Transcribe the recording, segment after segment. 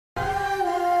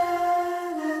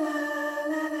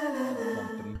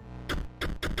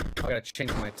gotta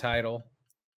change my title.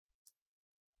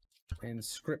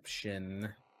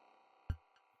 Inscryption.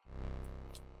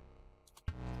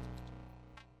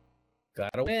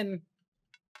 Gotta win.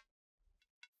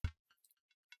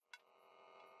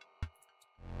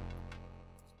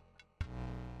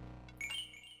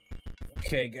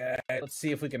 Okay, guys, let's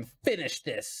see if we can finish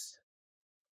this.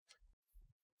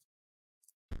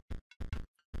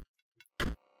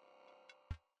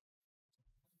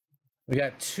 We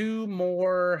got 2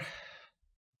 more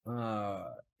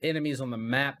enemies on the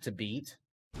map to beat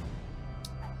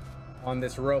on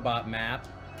this robot map.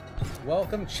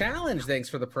 Welcome challenge. Thanks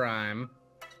for the prime.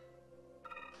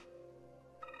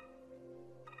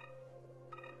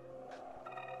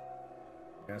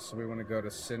 Yeah, so we want to go to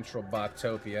Central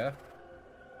Botopia.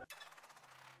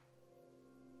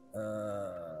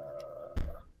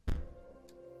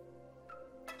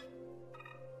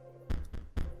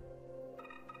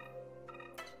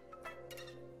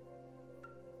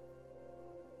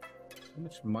 How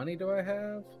much money do I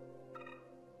have?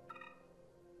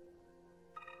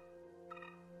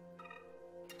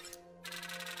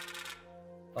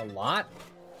 A lot?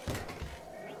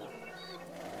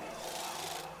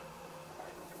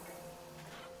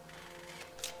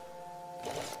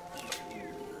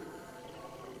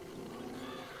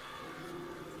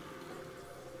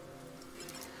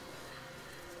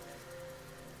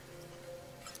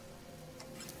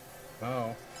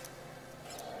 Oh.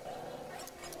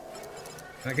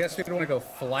 I guess we don't want to go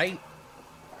flight.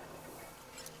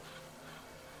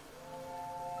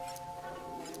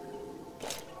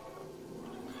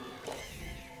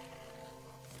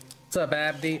 What's up,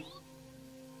 Abdi?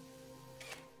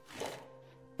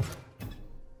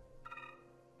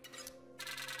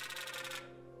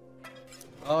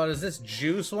 Oh, does this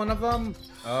juice one of them?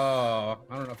 Oh,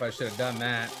 I don't know if I should have done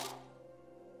that.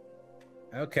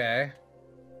 Okay.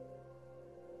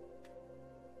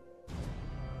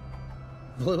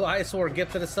 Blue Ice War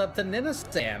gifted us up to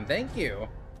Ninistan. Thank you.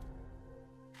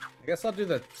 I guess I'll do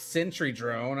the Sentry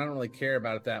Drone. I don't really care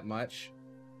about it that much.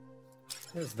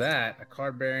 What is that? A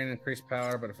card bearing increased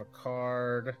power, but if a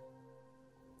card...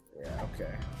 Yeah,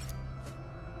 okay.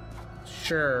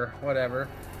 Sure, whatever.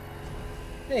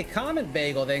 Hey, Comment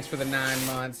Bagel, thanks for the 9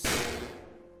 months.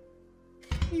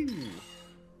 Phew.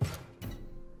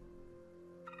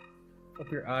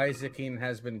 Hope your Isaacing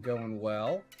has been going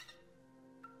well.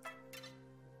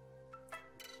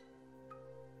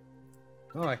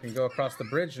 Oh, I can go across the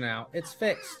bridge now. It's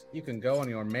fixed. You can go on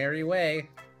your merry way.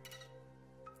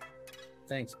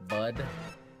 Thanks, bud.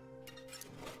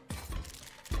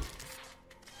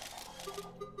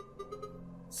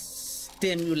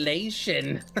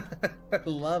 Stimulation. I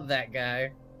love that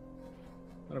guy.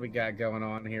 What do we got going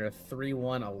on here? A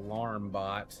 3-1 alarm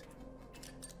bot.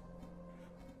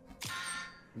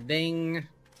 Ding.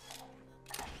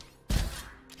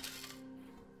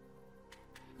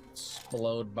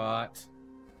 Explode bot.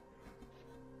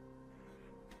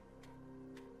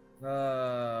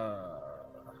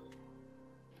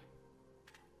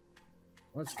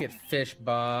 Let's get fish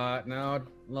bot. No,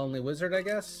 lonely wizard, I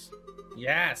guess.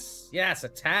 Yes, yes,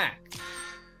 attack.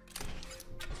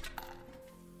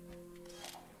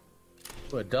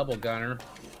 Ooh, a double gunner.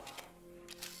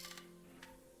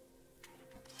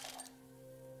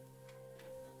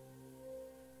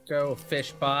 Go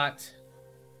fish bot.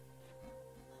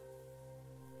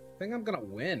 I think I'm gonna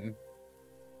win.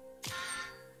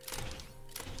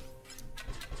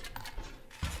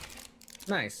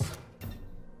 Nice.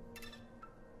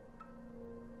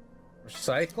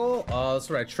 Recycle? Oh, that's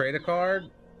where I trade a card.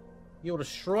 You'll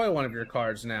destroy one of your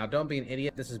cards now. Don't be an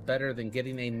idiot. This is better than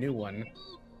getting a new one.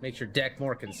 Makes your deck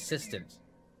more consistent.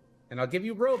 And I'll give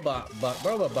you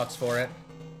Robo-Bucks for it.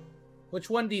 Which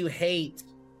one do you hate?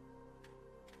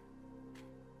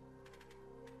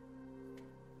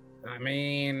 I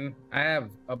mean, I have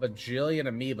a bajillion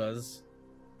amoebas.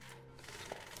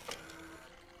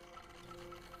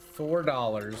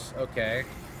 $4. Okay.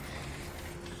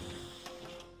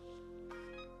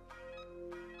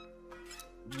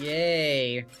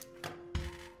 Yay.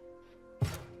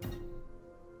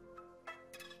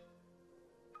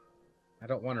 I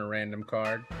don't want a random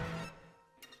card.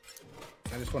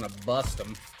 I just want to bust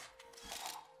them.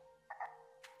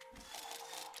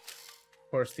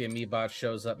 Of course, the Amiibot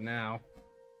shows up now.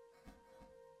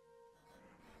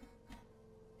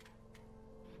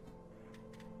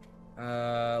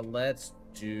 Let's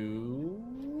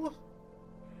do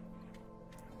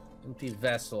empty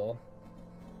vessel.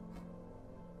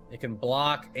 It can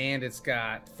block and it's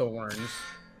got thorns.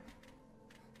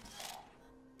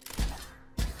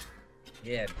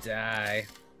 Yeah, die.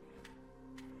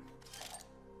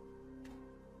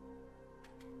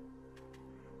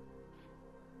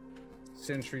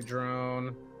 Sentry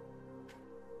drone.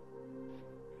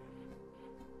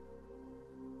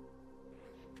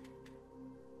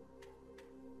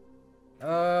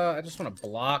 I just want to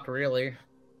block, really.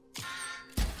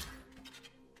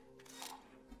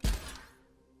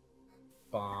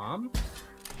 Bomb.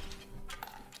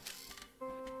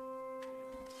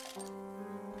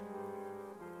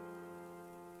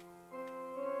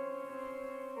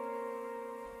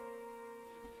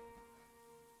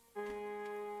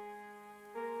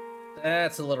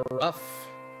 That's a little rough.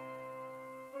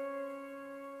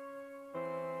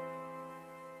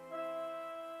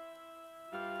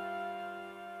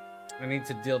 I need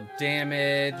to deal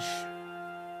damage.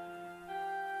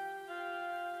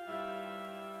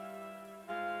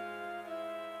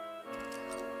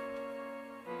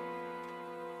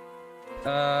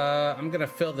 I'm gonna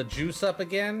fill the juice up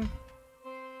again.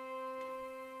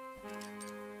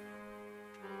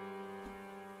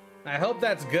 I hope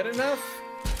that's good enough.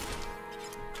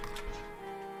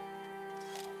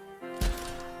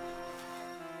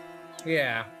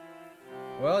 Yeah.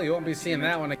 Well, you won't be seeing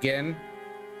that one again.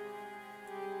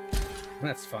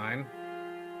 That's fine.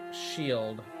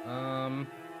 Shield. Yeah,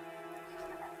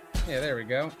 there we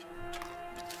go.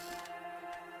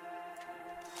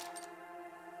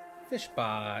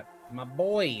 Fishbot, my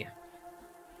boy.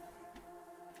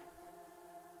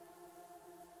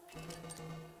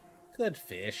 Good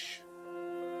fish.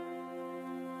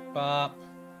 Bop.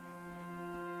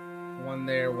 One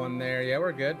there, one there. Yeah,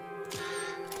 we're good.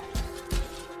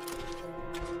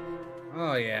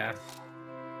 Oh, yeah.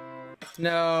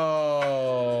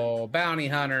 No, bounty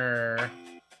hunter.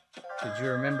 Did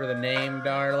you remember the name,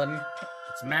 darling?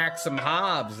 It's Maxim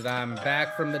Hobbs, and I'm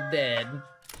back from the dead.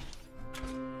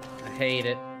 I hate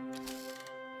it.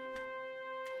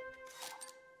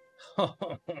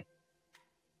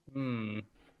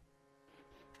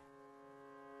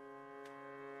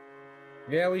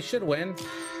 Yeah, we should win.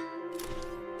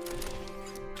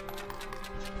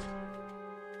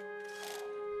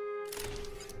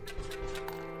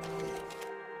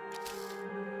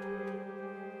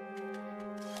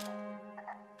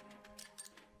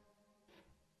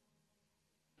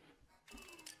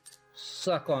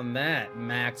 Suck on that,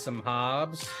 Maxim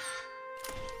Hobbs.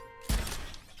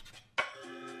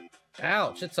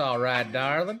 Ouch, it's all right,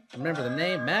 darling. Remember the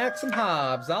name, Maxim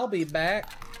Hobbs. I'll be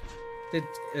back.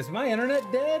 Is my internet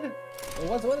dead?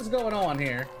 What is going on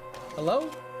here? Hello?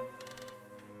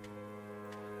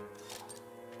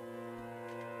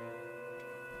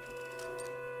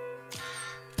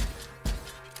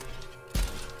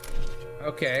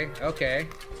 Okay, okay.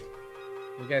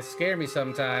 You guys scare me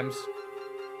sometimes.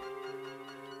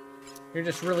 You're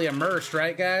just really immersed,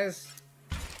 right, guys?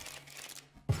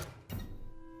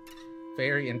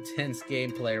 Very intense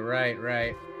gameplay,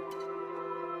 right.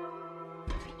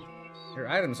 Your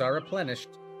items are replenished,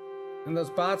 and those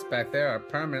bots back there are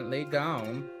permanently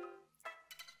gone.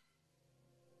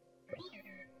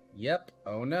 Yep,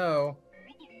 oh no.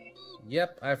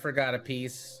 Yep, I forgot a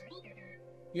piece.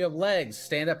 You have legs,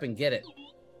 stand up and get it.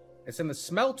 It's in the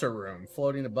smelter room,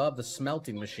 floating above the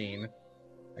smelting machine.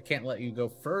 I can't let you go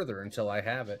further until I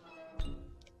have it.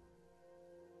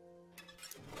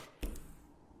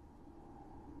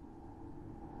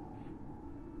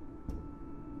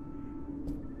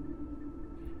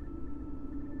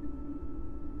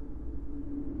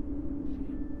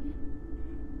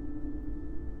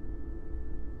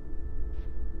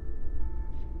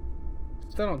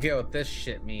 Still don't get what this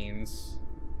shit means.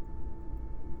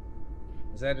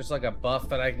 Is that just like a buff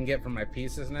that I can get from my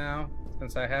pieces now,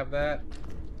 since I have that?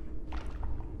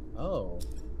 Oh.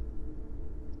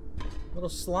 Little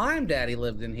slime daddy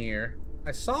lived in here.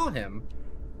 I saw him.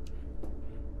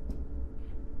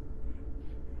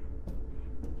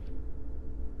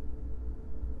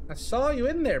 I saw you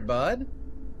in there, bud.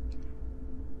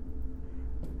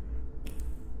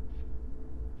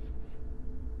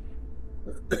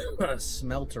 A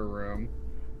smelter room.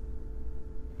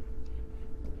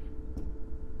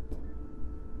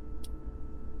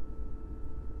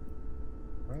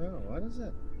 Oh, what is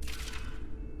it?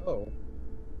 Oh.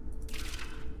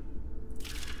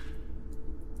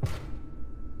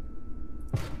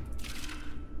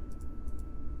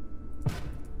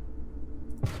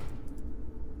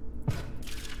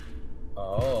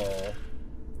 Oh.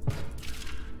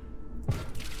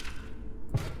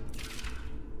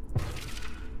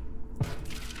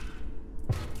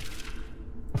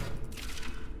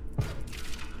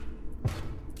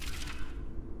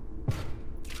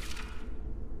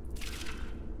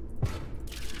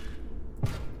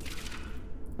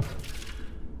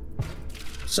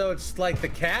 So it's like the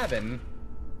cabin.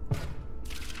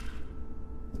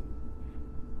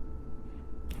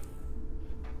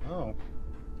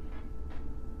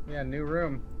 Yeah, new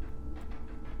room.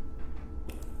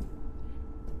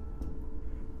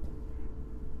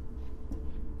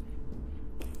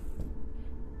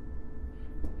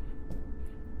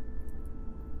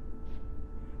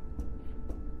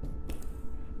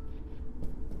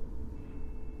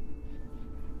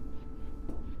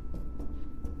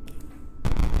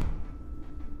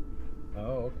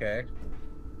 Oh, okay.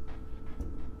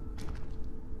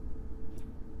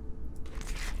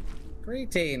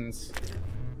 Greetings.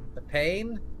 The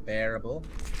pain? Bearable.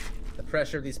 The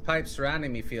pressure of these pipes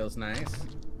surrounding me feels nice.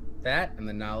 That and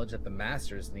the knowledge that the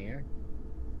master is near.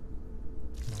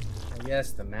 Oh,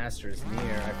 yes, the master is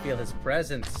near. I feel his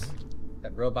presence.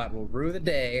 That robot will rue the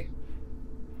day.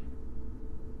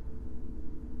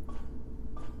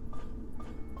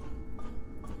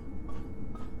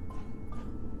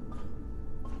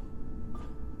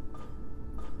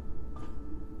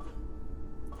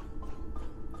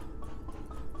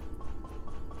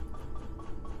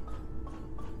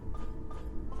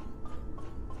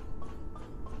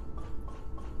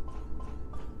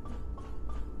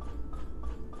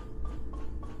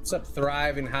 What's up,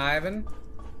 Thriving Hyven?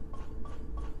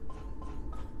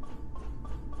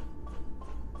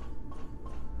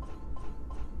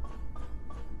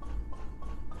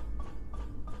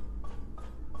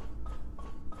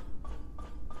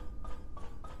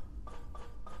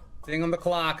 Thing on the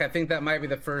clock. I think that might be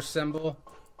the first symbol.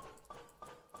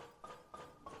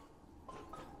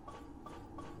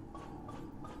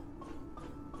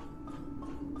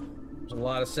 There's a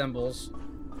lot of symbols.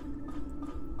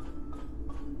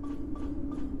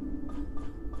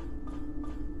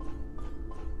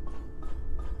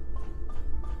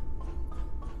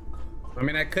 I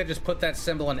mean, I could just put that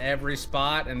symbol in every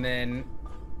spot and then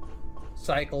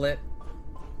cycle it.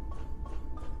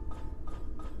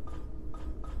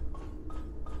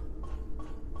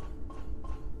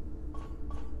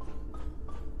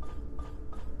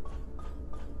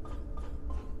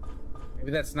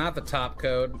 Maybe that's not the top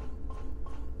code.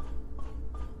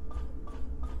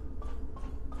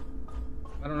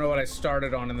 I don't know what I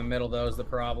started on in the middle, though, is the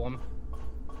problem.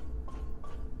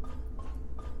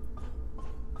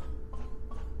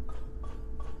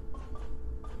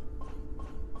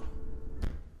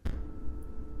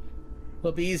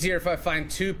 It'll be easier if I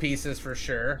find two pieces for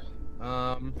sure.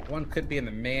 One could be in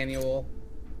the manual.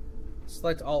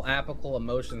 Select all applicable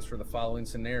emotions for the following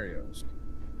scenarios.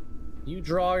 You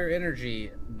draw your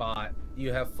energy bot.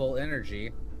 You have full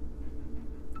energy.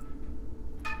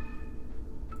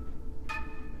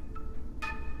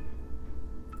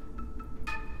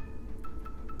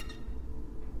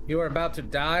 You are about to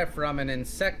die from an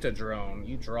insectodrone.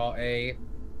 You draw a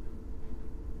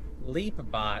leap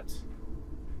bot.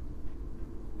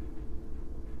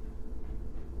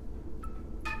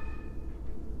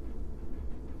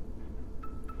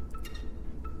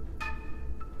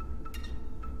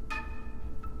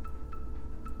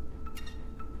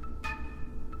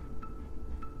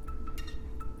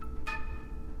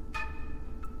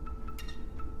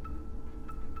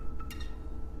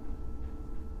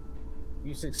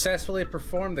 You successfully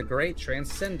performed the Great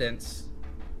Transcendence.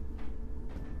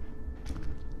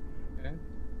 Okay.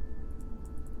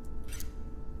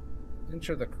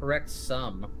 Enter the correct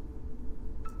sum.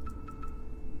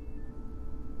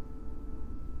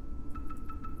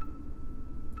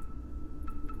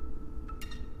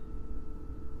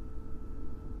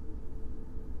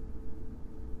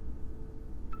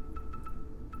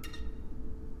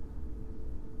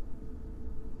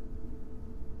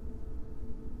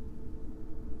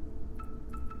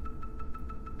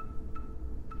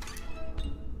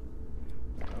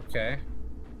 Okay.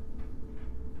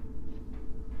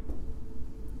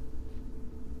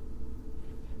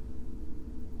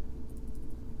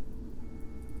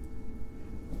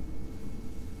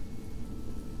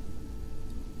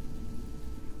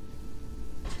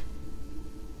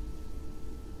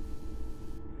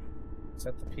 Is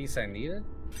that the piece I needed?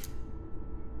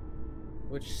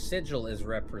 Which sigil is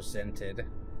represented?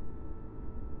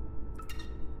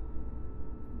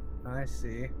 I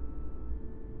see.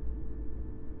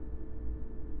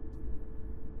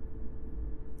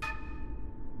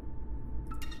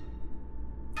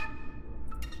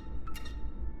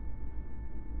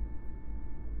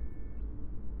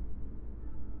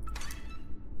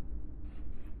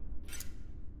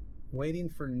 Waiting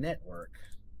for network.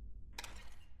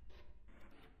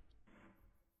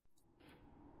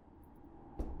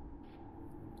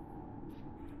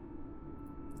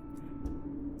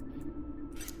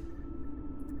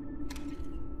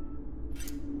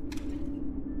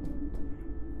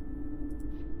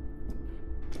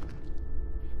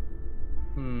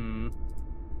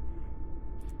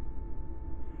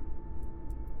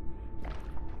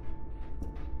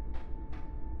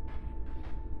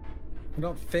 I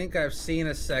don't think I've seen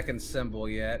a second symbol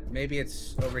yet. Maybe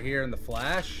it's over here in the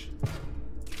flash?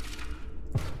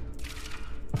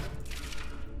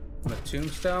 On the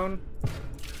tombstone?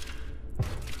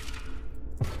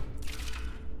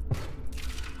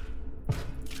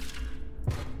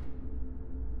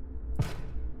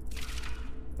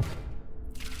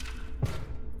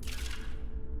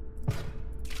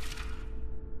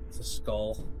 It's a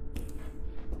skull.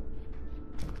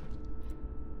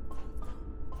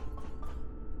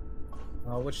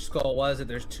 Oh, which skull was it?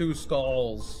 There's two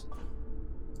skulls.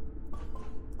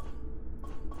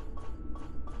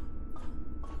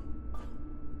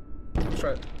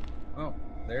 Try. Oh,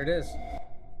 there it is.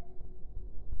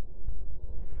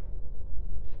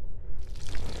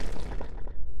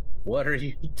 What are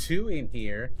you doing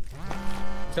here?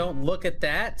 Don't look at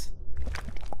that.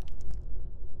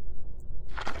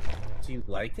 Do you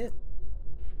like it?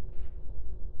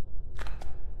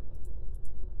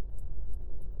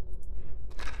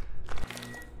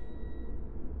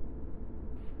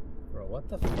 Bro, what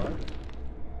the fuck?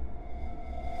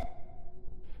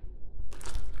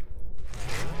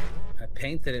 I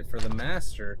painted it for the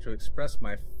master to express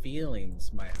my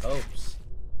feelings, my hopes.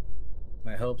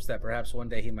 My hopes that perhaps one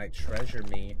day he might treasure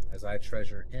me as I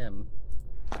treasure him.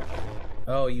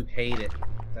 Oh, you hate it.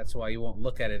 That's why you won't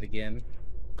look at it again.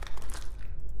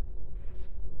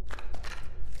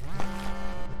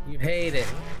 You hate it.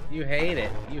 You hate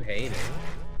it. You hate it.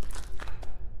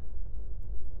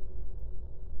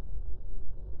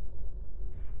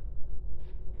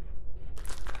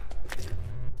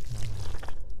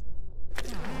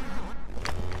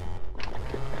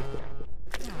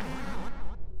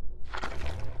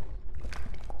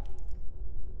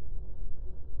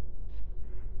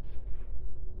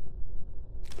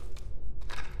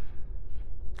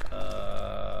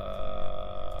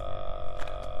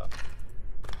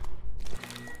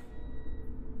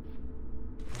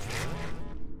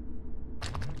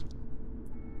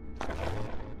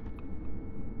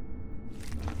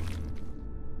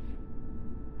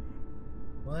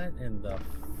 What in the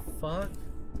fuck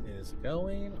is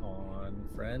going on,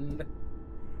 friend?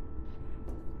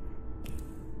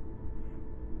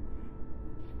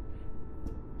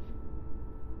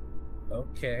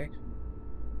 Okay.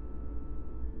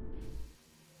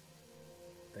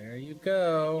 There you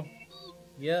go.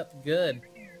 Yep, good.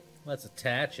 Let's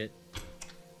attach it.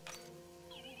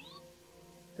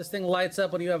 This thing lights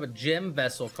up when you have a gem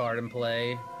vessel card in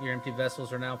play. Your empty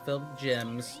vessels are now filled with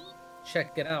gems.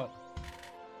 Check it out.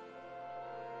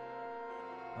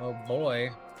 Oh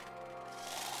boy.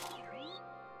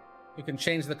 You can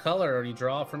change the color or you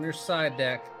draw from your side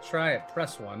deck. Try it.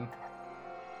 Press 1.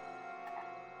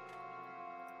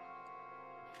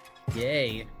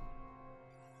 Yay.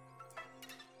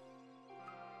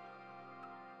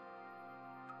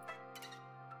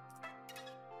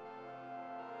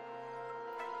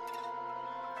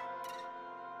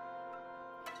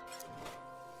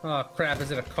 Oh crap, is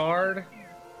it a card?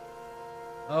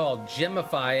 Oh, I'll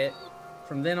gemify it.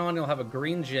 From then on, you'll have a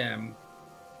green gem.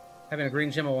 Having a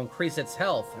green gem will increase its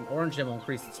health. An orange gem will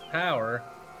increase its power.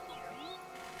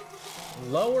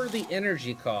 Lower the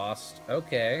energy cost.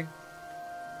 Okay.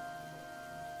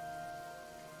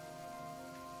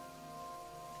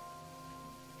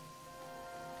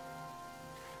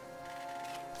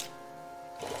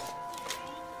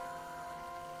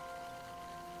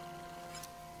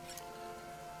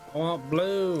 I want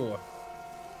blue.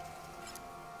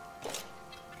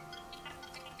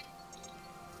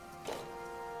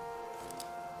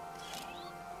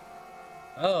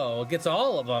 Oh, it gets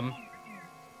all of them.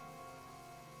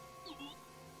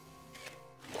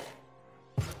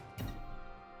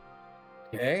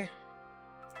 Okay.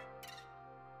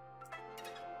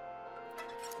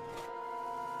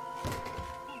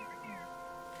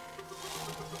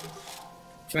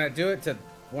 Can I do it to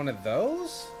one of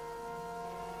those?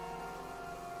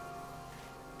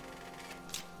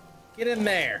 Get in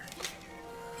there.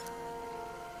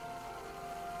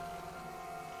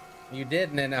 You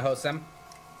did, Nina Hosam.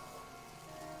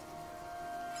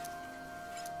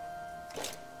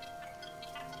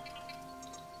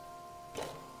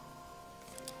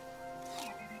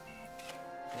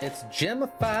 It's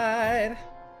gemified.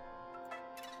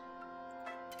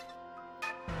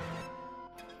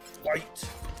 White.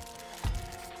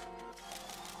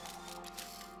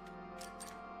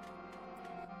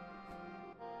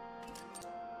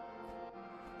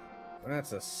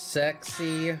 That's a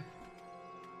sexy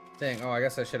thing. Oh, I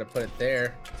guess I should have put it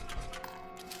there.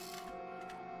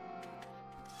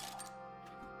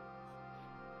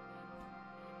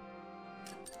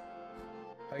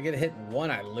 If I get hit in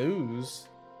one, I lose.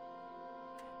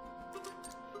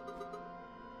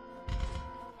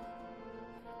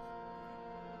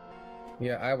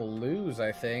 Yeah, I will lose,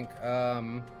 I think.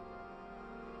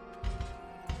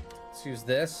 Let's use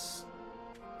this.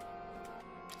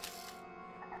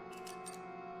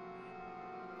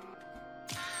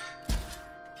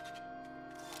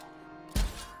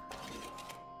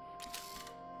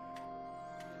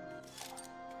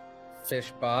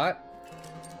 Fish bot.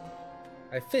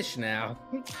 I fish now.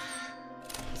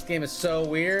 This game is so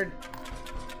weird.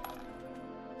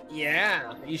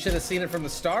 Yeah, you should have seen it from the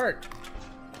start.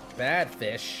 Bad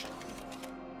fish.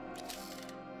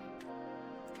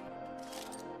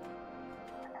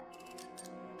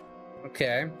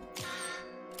 Okay.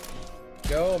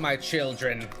 Go, my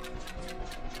children.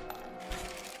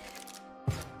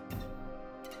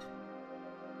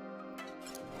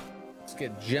 Let's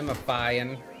get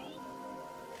gemifying.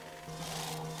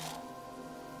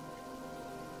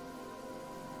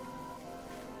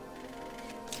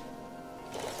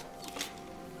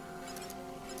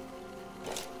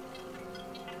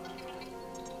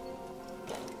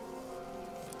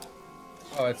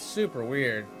 Oh, it's super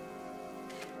weird.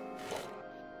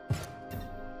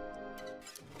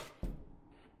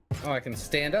 Oh, I can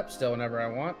stand up still whenever I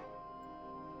want.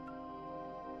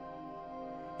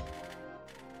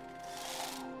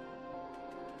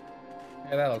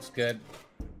 Yeah, that looks good.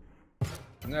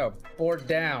 No, board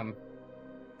down.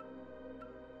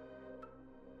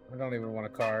 I don't even want a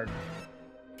card.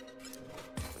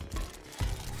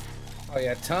 Oh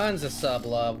yeah, tons of sub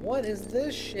love. What is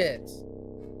this shit?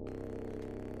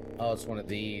 Oh, it's one of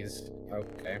these.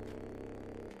 Okay.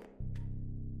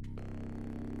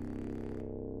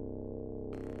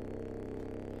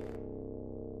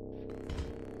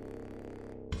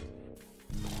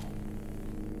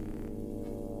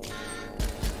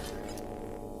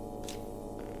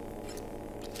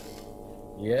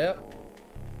 Yep.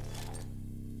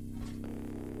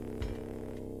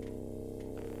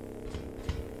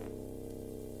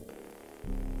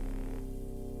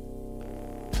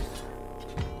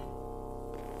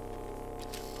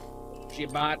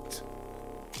 Bot.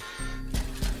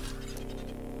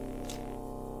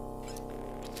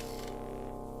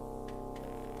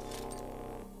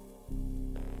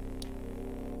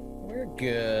 We're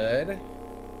good.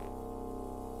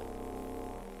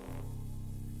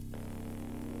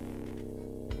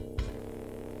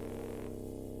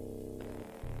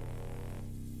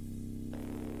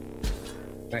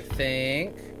 I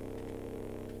think.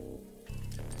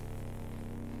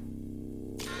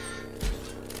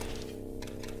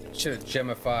 Should have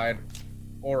gemified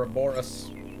Ouroboros.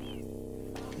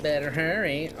 Better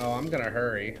hurry. Oh, I'm gonna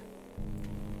hurry.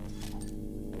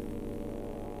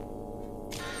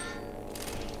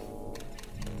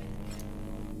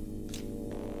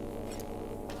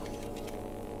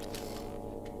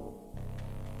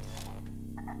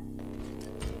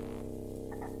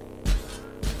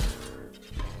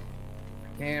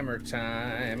 Hammer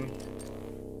time.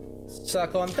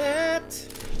 Suck on that.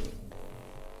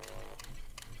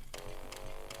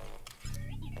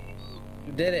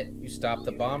 You did it. You stopped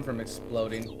the bomb from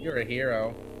exploding. You're a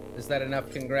hero. Is that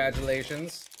enough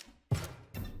congratulations?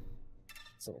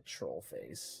 It's a little troll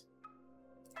face.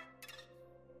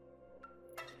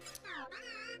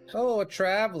 Oh, a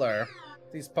traveler.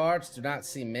 These parts do not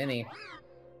see many.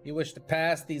 You wish to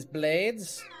pass these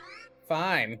blades?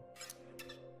 Fine.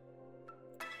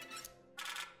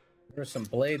 There's some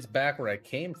blades back where I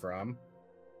came from.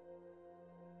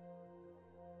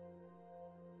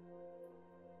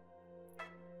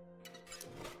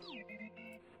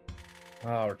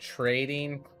 Oh, we're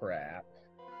trading? Crap.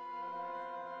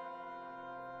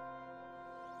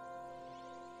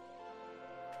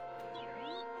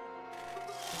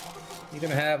 You're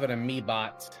gonna have an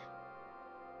Amiibot.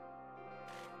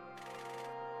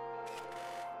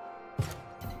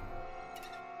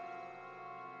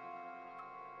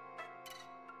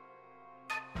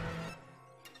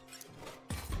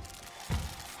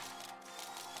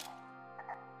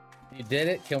 You did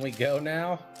it? Can we go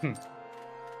now?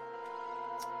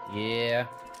 Yeah.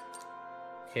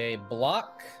 Okay,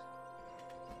 block.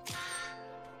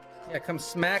 Yeah, come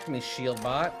smack me, shield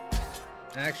bot.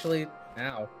 Actually,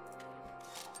 ow.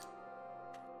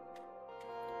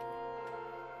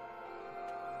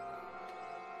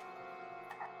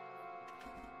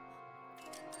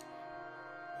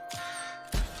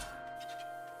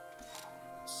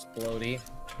 Explodey.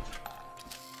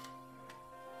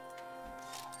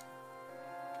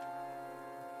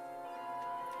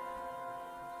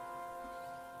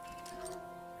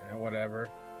 Yeah, whatever.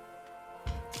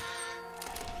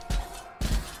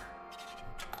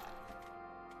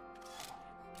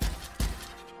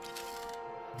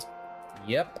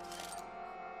 Yep.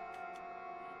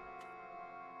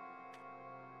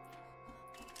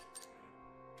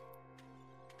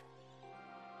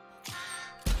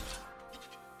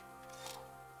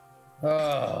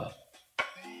 Oh.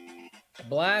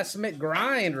 Blast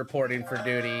McGrind reporting for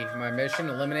duty. My mission,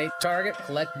 eliminate target,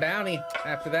 collect bounty.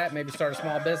 After that, maybe start a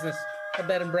small business, a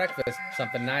bed and breakfast,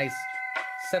 something nice.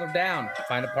 Settle down,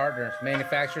 find a partner,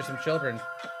 manufacture some children.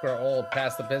 Grow old,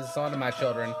 pass the business on to my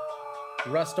children.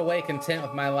 Rust away content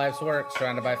with my life's work,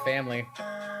 surrounded by family.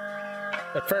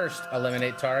 But first,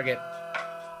 eliminate target.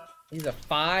 He's a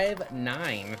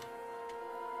 5'9".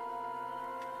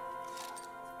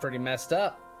 Pretty messed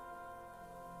up.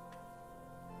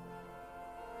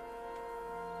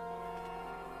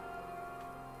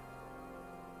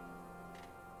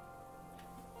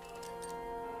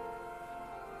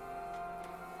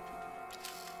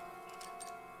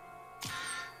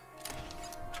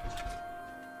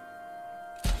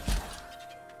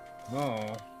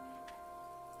 Oh.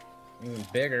 Even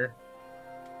bigger.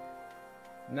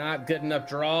 Not good enough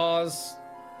draws.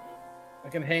 I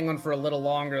can hang on for a little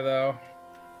longer, though.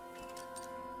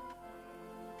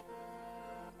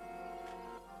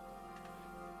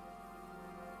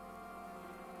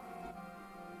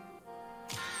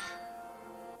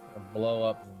 I'll blow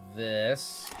up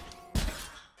this.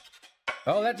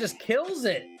 Oh, that just kills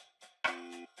it.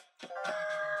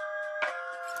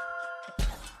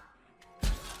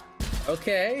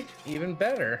 Okay, even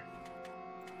better.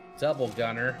 Double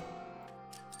gunner.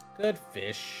 Good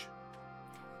fish.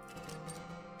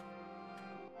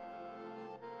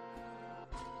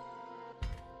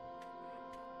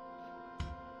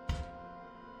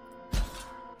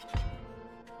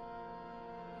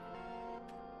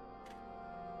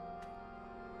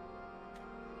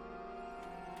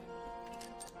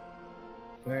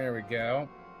 There we go.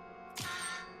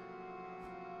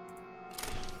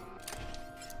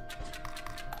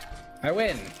 I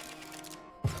win.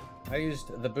 I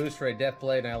used the boost for a death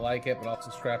blade and I like it, but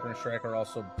also Scrapper and Shrek are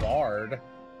also barred.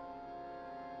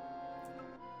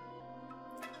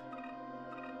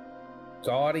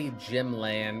 Gaudy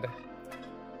Gymland.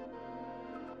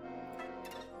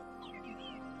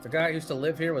 The guy who used to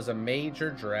live here was a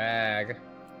major drag.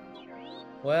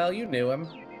 Well, you knew him.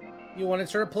 You wanted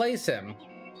to replace him.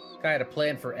 Guy had a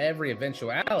plan for every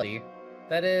eventuality.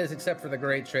 That is, except for the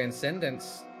Great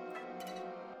Transcendence.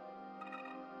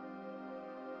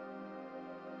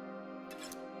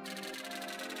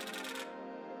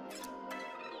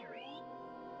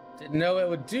 Didn't know it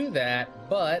would do that,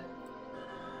 but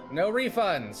no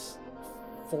refunds.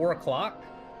 4 o'clock.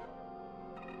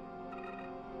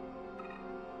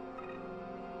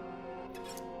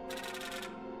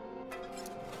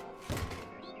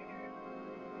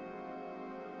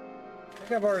 I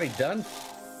think I've already done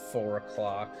 4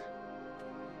 o'clock.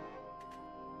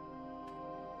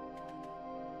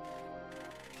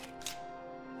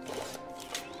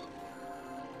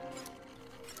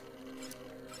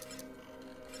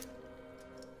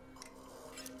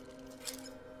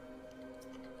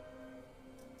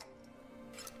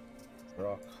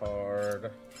 Draw a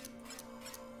card.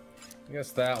 I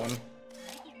guess that one.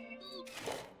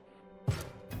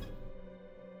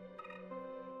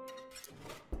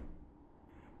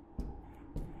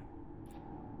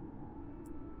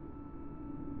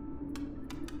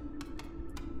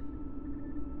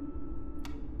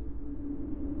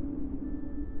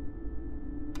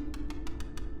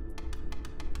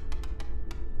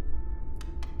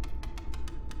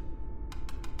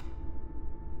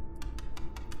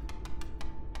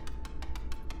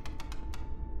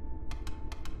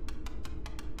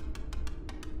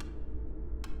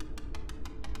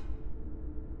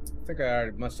 I think I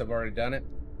must have already done it.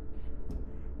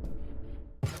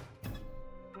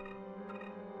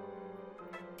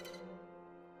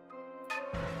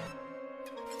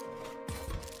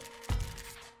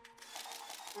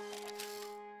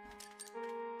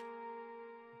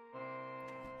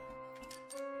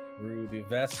 Ruby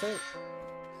Vessel.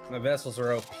 My vessels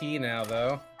are OP now,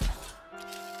 though.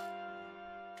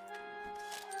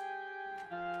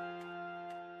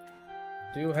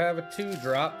 Do have a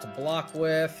 2-drop to block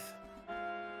with.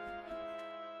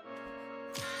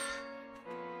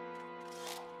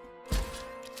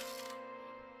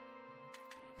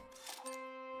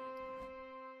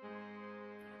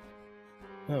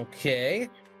 Okay.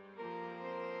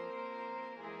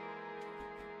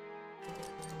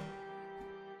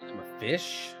 I'm a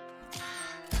fish.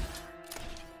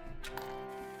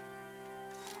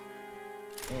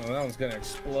 Oh, that one's gonna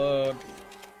explode.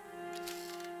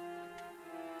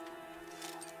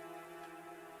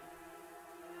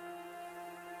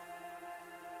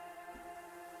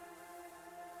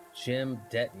 Gem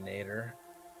detonator.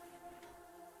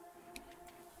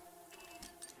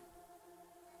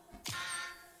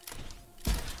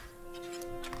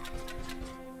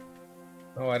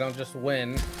 Oh, I don't just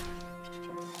win.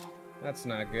 That's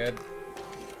not good.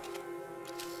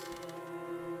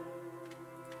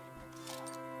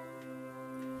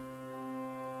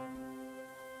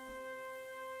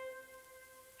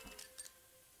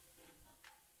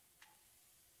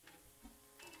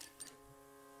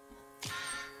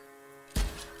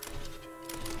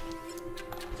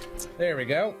 There we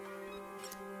go.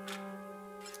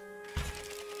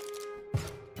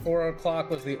 4 o'clock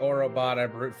was the Orobot I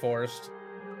brute forced.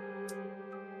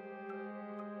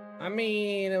 I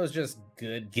mean, it was just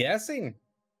good guessing.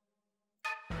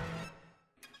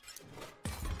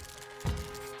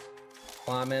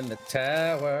 Climbing the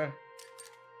tower.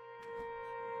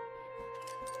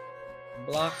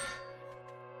 Block.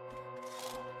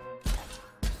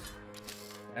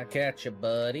 Back at you,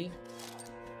 buddy.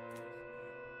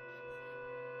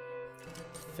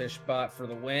 Fish bot for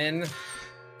the win.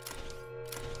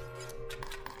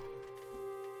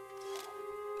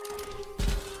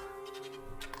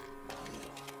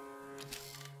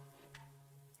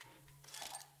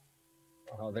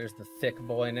 Oh, there's the thick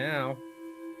boy now.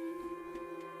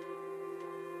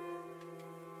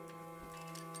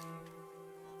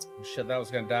 Shit, that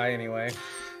was gonna die anyway.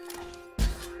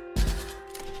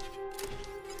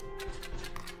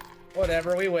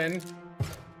 Whatever, we win.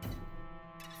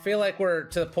 Feel like we're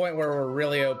to the point where we're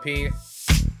really OP.